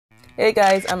Hey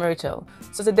guys, I'm Rachel.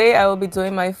 So today I will be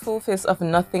doing my full face of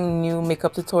nothing new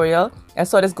makeup tutorial. I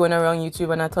saw this going around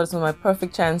YouTube and I thought it was my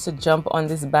perfect chance to jump on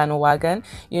this bandwagon.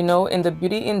 You know, in the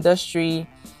beauty industry,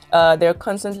 they're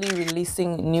constantly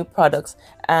releasing new products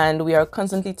and we are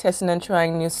constantly testing and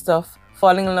trying new stuff,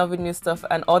 falling in love with new stuff,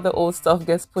 and all the old stuff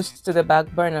gets pushed to the back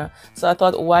burner. So I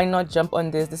thought, why not jump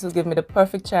on this? This will give me the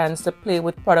perfect chance to play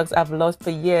with products I've loved for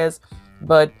years,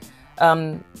 but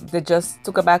they just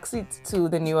took a backseat to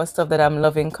the newer stuff that I'm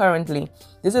loving currently.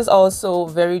 This is also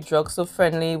very drugstore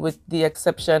friendly with the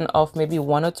exception of maybe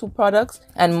one or two products,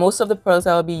 and most of the products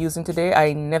I will be using today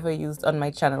I never used on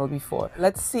my channel before.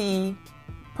 Let's see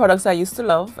products I used to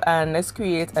love and let's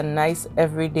create a nice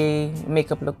everyday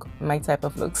makeup look, my type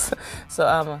of looks. So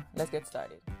let's get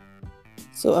started.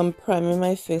 So I'm priming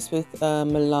my face with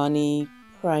Milani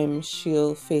Prime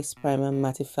Shield Face Primer,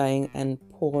 mattifying and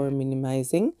pore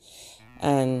minimizing,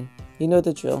 and you know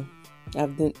the drill.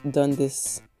 I've done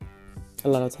this a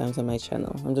lot of times on my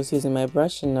channel. I'm just using my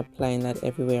brush and applying that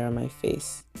everywhere on my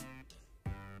face.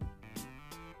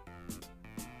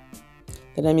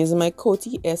 Then I'm using my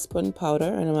Coty airspun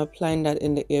powder and I'm applying that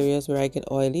in the areas where I get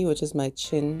oily, which is my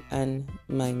chin and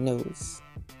my nose.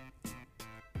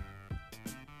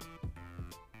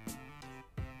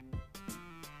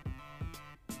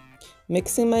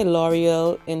 Mixing my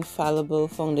L'Oreal Infallible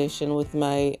foundation with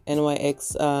my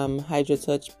NYX Hydro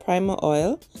Touch primer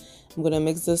oil. I'm going to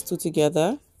mix those two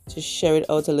together to share it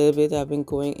out a little bit. I've been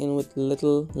going in with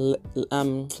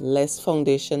less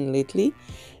foundation lately,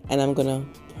 and I'm going to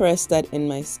press that in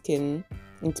my skin,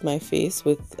 into my face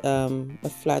with a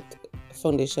flat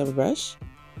foundation brush.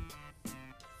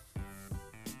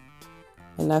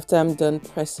 And after I'm done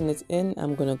pressing it in,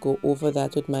 I'm going to go over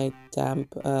that with my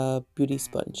damp beauty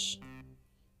sponge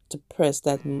to press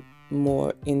that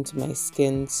more into my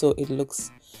skin so it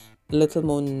looks a little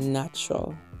more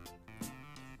natural.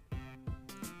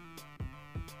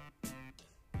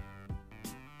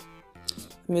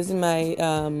 I'm using my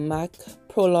MAC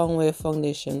Pro Longwear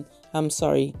foundation,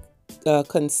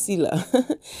 concealer,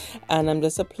 and I'm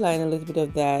just applying a little bit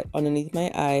of that underneath my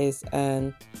eyes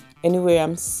and anywhere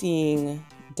I'm seeing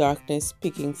darkness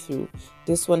peeking through.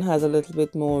 This one has a little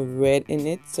bit more red in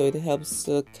it, so it helps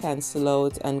to cancel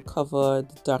out and cover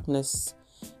the darkness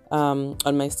on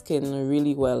my skin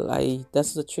really well.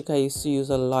 That's the trick I used to use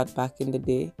a lot back in the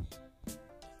day.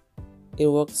 It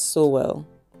works so well.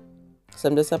 So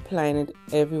I'm just applying it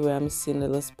everywhere I'm seeing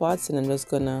little spots, and I'm just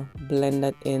gonna blend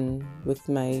that in with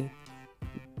my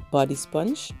body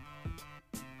sponge.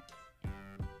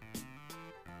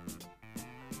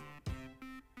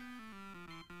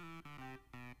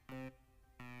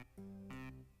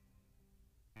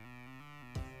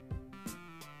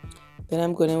 Then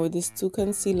I'm going in with these two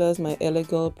concealers, my LA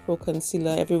Girl Pro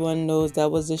Concealer. Everyone knows that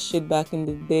was the shit back in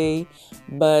the day,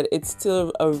 but it's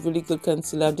still a really good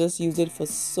concealer. I've just used it for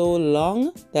so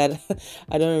long that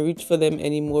I don't reach for them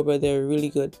anymore, but they're really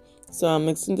good. So I'm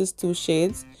mixing these two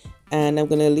shades and I'm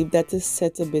going to leave that to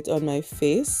set a bit on my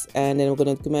face, and then I'm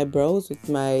going to do my brows with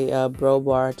my brow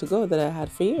bar to go that I had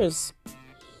for years.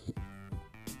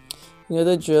 You know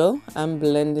the drill. I'm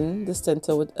blending the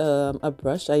center with a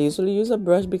brush. I usually use a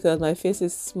brush because my face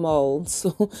is small,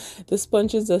 so the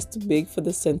sponge is just too big for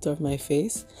the center of my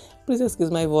face. Please excuse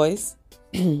my voice.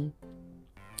 And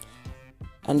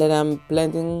then I'm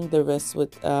blending the rest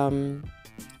with a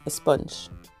sponge.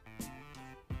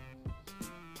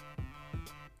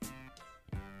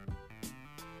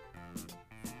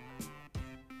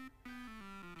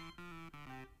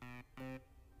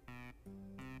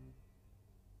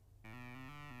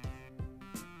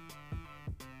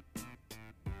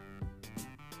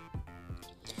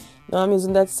 Now I'm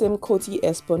using that same Coty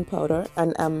airspun powder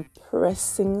and I'm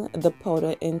pressing the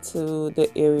powder into the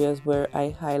areas where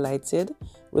I highlighted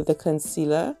with the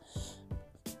concealer.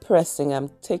 I'm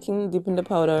dipping the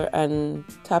powder and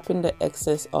tapping the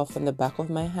excess off on the back of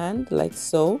my hand like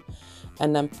so,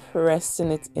 and I'm pressing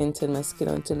it into my skin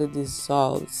until it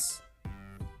dissolves.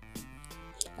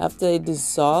 After it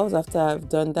dissolves, after I've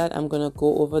done that, I'm gonna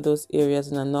go over those areas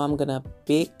and I know I'm gonna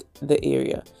bake the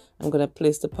area. I'm going to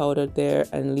place the powder there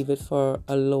and leave it for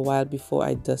a little while before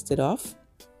I dust it off.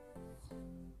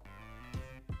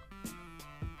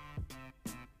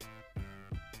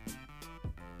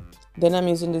 Then I'm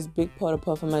using this big powder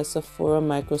puff of my Sephora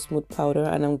Micro Smooth powder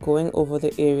and I'm going over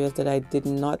the areas that I did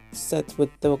not set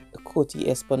with the Coty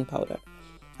airspun powder.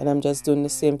 And I'm just doing the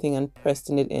same thing and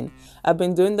pressing it in. I've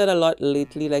been doing that a lot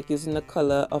lately, like using the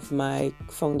color of my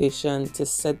foundation to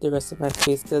set the rest of my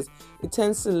face because it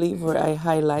tends to leave where I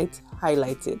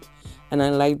highlighted, and I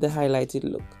like the highlighted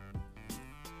look.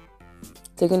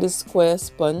 Taking this square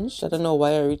sponge, I don't know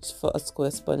why I reached for a square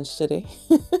sponge today,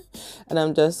 and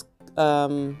I'm just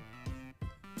drawing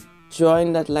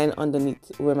that line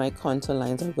underneath where my contour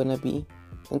lines are gonna be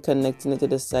and connecting it to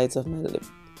the sides of my lip.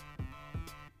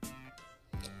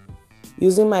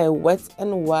 Using my Wet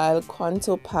n Wild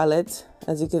contour palette,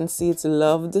 as you can see, it's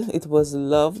loved. It was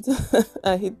loved.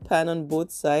 I hit pan on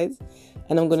both sides,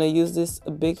 and I'm gonna use this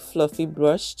big fluffy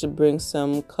brush to bring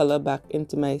some color back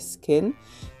into my skin,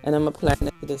 and I'm applying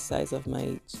it to the sides of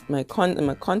my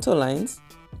contour lines.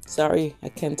 Sorry, I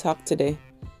can't talk today.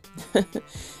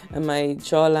 And my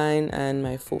jawline and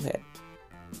my forehead.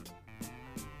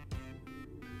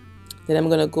 Then I'm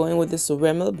gonna go in with this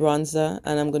Rimmel bronzer,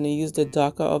 and I'm gonna use the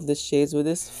darker of the shades with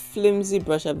this flimsy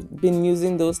brush. I've been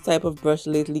using those type of brush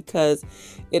lately because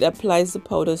it applies the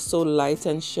powder so light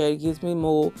and sheer. It gives me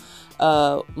more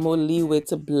leeway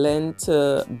to blend,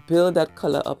 to build that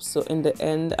color up. So in the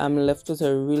end, I'm left with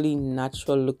a really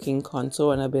natural looking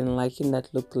contour, and I've been liking that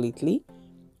look lately.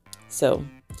 So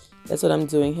that's what I'm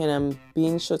doing here, and I'm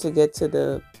being sure to get to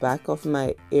the back of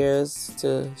my ears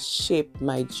to shape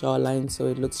my jawline so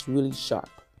it looks really sharp.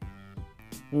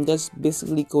 I'm just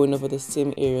basically going over the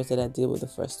same areas that I did with the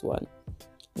first one.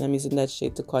 And I'm using that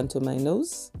shade to contour my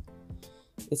nose.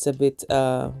 It's a bit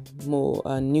more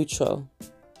neutral.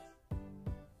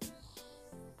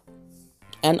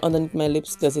 And underneath my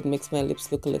lips, because it makes my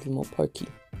lips look a little more perky.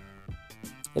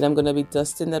 And I'm going to be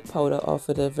dusting that powder off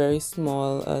with a very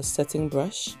small setting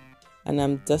brush. And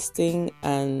I'm dusting,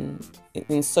 and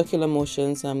in circular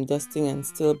motions, I'm dusting and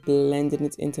still blending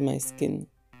it into my skin.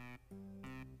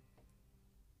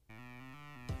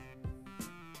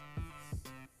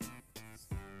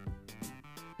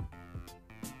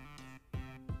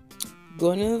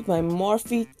 Going in with my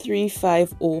Morphe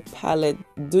 350 palette.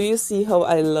 Do you see how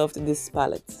I loved this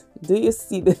palette? Do you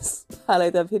see this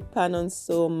palette? I've hit pan on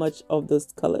so much of those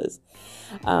colors.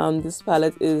 This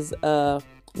palette is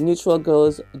Neutral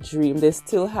Girl's Dream. They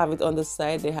still have it on the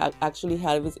side. They actually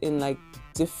have it in like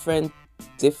different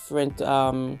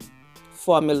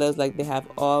formulas. Like they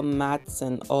have all mattes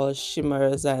and all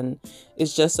shimmers, and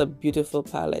it's just a beautiful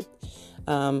palette.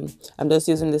 I'm just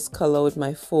using this color with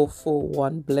my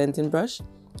 441 blending brush,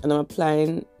 and I'm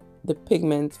applying the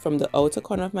pigment from the outer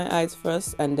corner of my eyes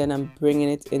first, and then I'm bringing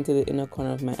it into the inner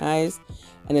corner of my eyes,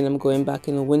 and then I'm going back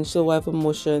in the windshield wiper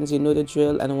motions. You know the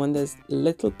drill. And when there's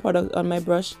little product on my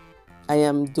brush, I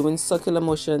am doing circular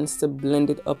motions to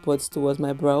blend it upwards towards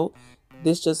my brow.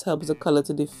 This just helps the color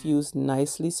to diffuse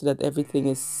nicely so that everything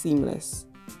is seamless.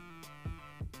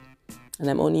 And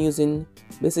I'm only using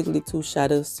basically 2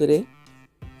 shadows today.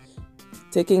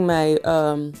 Taking my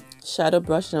shadow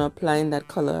brush, and I'm applying that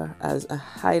color as a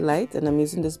highlight, and I'm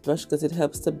using this brush because it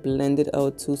helps to blend it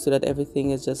out too, so that everything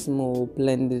is just more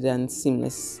blended and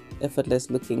seamless,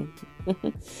 effortless looking.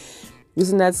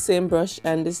 Using that same brush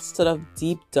and this sort of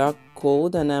deep dark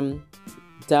gold, and I'm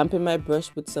damping my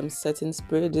brush with some setting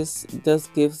spray. This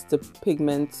just gives the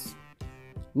pigment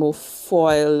more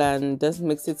foil and just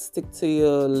makes it stick to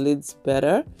your lids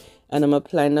better. And I'm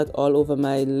applying that all over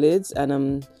my lids, and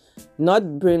I'm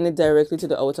not bringing it directly to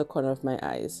the outer corner of my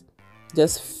eyes,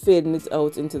 just fading it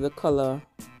out into the color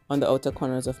on the outer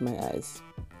corners of my eyes.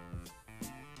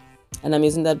 And I'm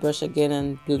using that brush again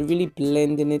and really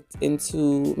blending it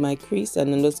into my crease,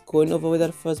 and I'm just going over with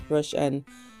that first brush and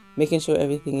making sure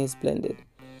everything is blended.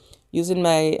 Using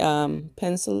my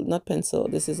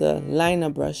this is a liner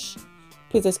brush.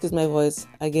 Please excuse my voice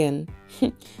again.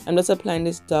 I'm just applying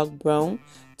this dark brown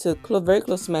to very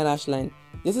close to my lash line.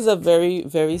 This is a very,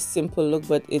 very simple look,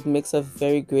 but it makes a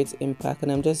very great impact.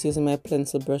 And I'm just using my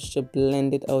pencil brush to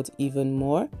blend it out even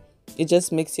more. It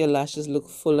just makes your lashes look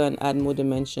fuller and add more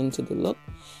dimension to the look.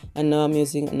 And now I'm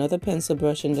using another pencil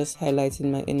brush and just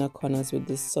highlighting my inner corners with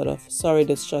this sort of, sorry,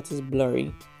 the shot is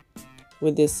blurry,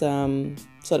 with this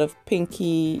sort of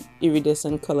pinky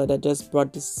iridescent color that just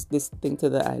brought this thing to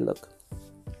the eye look.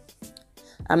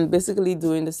 I'm basically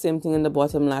doing the same thing in the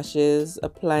bottom lashes,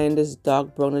 applying this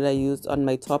dark brown that I used on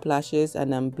my top lashes,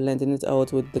 and I'm blending it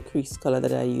out with the crease color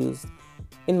that I used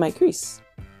in my crease.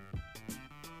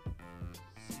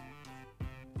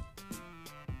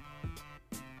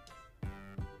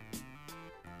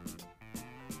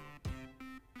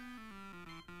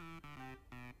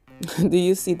 Do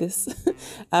you see this?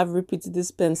 I've repeated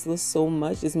this pencil so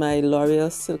much. It's my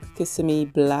L'Oreal Silk Kiss-Me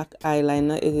black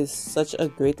eyeliner. It is such a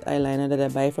great eyeliner that I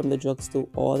buy from the drugstore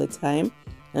all the time.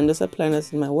 I'm just applying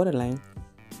this in my waterline.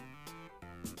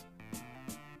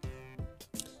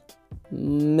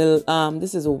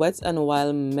 This is Wet n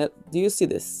Wild. Do you see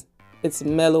this? It's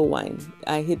mellow wine.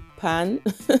 I hit pan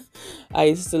I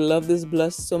used to love this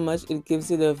blush so much. It gives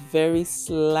you the very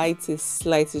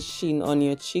slightest sheen on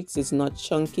your cheeks. It's not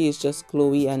chunky, it's just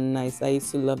glowy and nice. I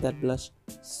used to love that blush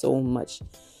so much.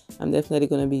 I'm definitely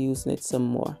going to be using it some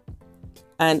more.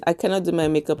 And I cannot do my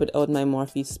makeup without my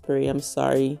Morphe spray. I'm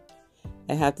sorry.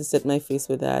 I have to set my face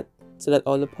with that so that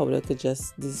all the powder could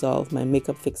just dissolve. My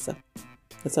makeup fixer.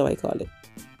 That's how I call it.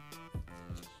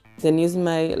 Then using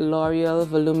my L'Oreal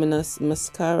Voluminous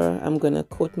Mascara, I'm going to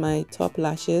coat my top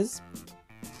lashes.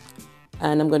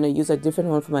 And I'm going to use a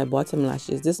different one for my bottom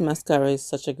lashes. This mascara is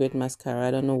such a great mascara. I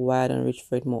don't know why I don't reach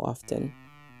for it more often.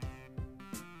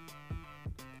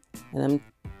 And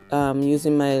I'm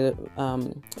using my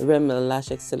Rimmel Lash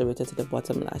Accelerator to the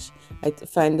bottom lash. I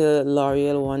find the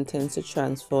L'Oreal one tends to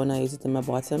transfer when I use it in my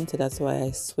bottom, so that's why I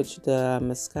switched the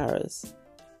mascaras.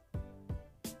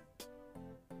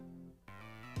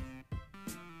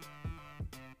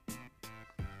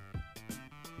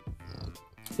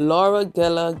 Laura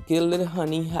Geller Gilded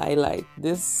Honey Highlight.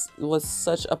 This was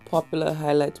such a popular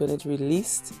highlight when it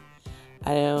released.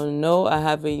 I don't know, I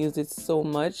haven't used it so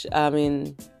much. I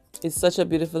mean, it's such a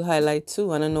beautiful highlight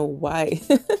too. I don't know why.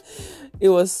 It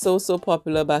was so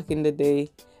popular back in the day.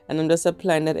 And I'm just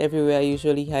applying that everywhere I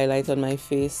usually highlight on my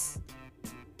face.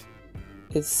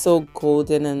 It's so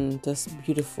golden and just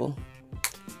beautiful.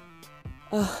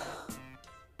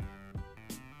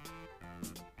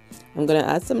 I'm going to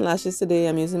add some lashes today.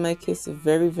 I'm using my Kiss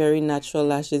very natural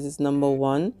lashes. It's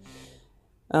 #1.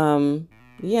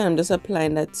 Yeah, I'm just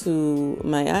applying that to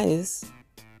my eyes.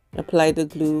 Applied the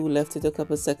glue, left it a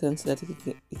couple seconds so that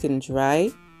it can dry,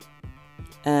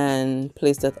 and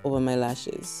place that over my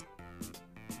lashes.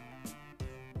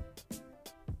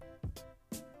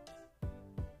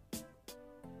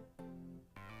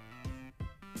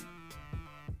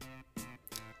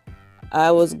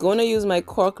 I was going to use my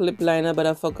cork lip liner, but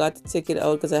I forgot to take it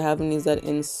out because I haven't used that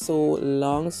in so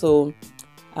long. So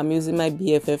I'm using my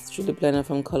BFF3 lip liner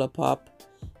from ColourPop,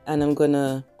 and I'm going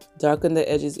to darken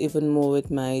the edges even more with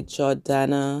my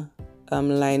Jordana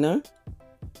liner.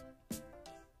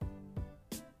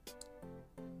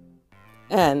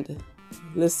 And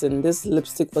listen, this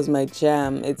lipstick was my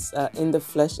jam. It's In the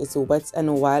Flesh. It's Wet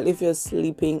n Wild. If you're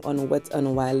sleeping on Wet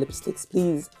n Wild lipsticks,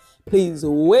 please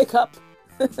wake up.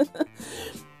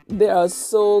 They are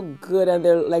so good, and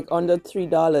they're like under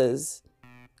 $3.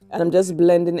 And I'm just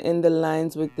blending in the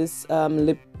lines with this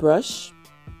lip brush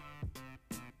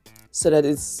so that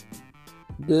it's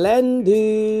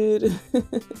blended.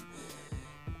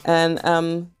 And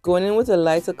I'm going in with a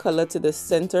lighter color to the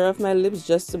center of my lips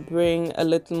just to bring a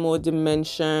little more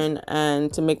dimension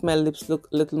and to make my lips look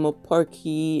a little more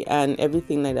perky and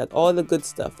everything like that. All the good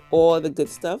stuff.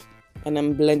 And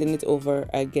I'm blending it over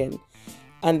again.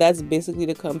 And that's basically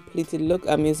the completed look.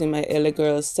 I'm using my LA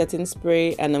Girl setting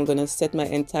spray, and I'm going to set my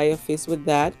entire face with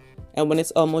that. And when it's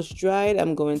almost dried,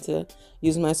 I'm going to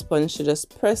use my sponge to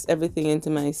just press everything into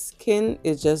my skin.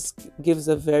 It just gives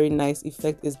a very nice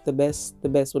effect. It's the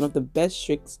best. One of the best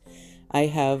tricks I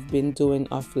have been doing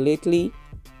of lately.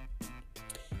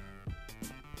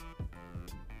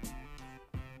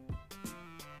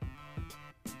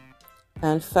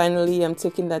 And finally, I'm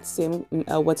taking that same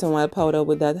Wet n Wild powder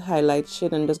with that highlight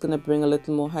shade. I'm just going to bring a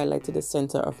little more highlight to the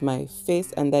center of my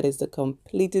face. And that is the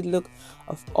completed look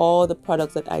of all the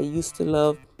products that I used to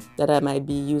love that I might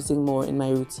be using more in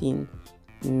my routine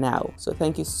now. So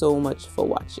thank you so much for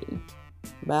watching.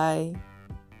 Bye.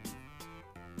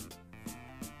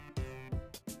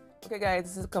 Okay guys,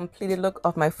 this is a completed look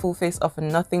of my full face of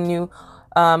Nothing New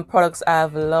products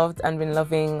I've loved and been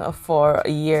loving for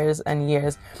years and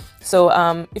years. So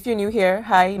if you're new here,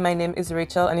 hi, my name is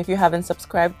Rachel, and if you haven't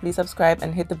subscribed, please subscribe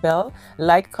and hit the bell,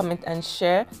 like, comment and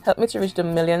share. Help me to reach the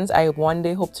millions I one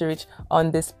day hope to reach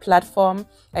on this platform.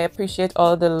 I appreciate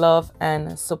all the love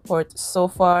and support so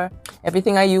far.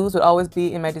 Everything I use will always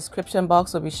be in my description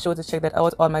box, so be sure to check that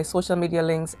out. All my social media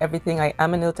links, everything. I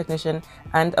am a nail technician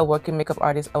and a working makeup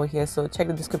artist out here, so check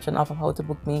the description of how to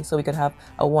book me so we can have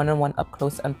a one-on-one up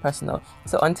close and personal.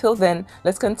 So until then,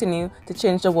 let's continue to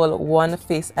change the world one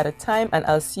face at a time, and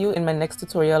I'll see you in my next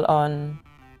tutorial on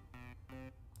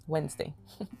Wednesday.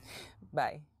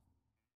 Bye.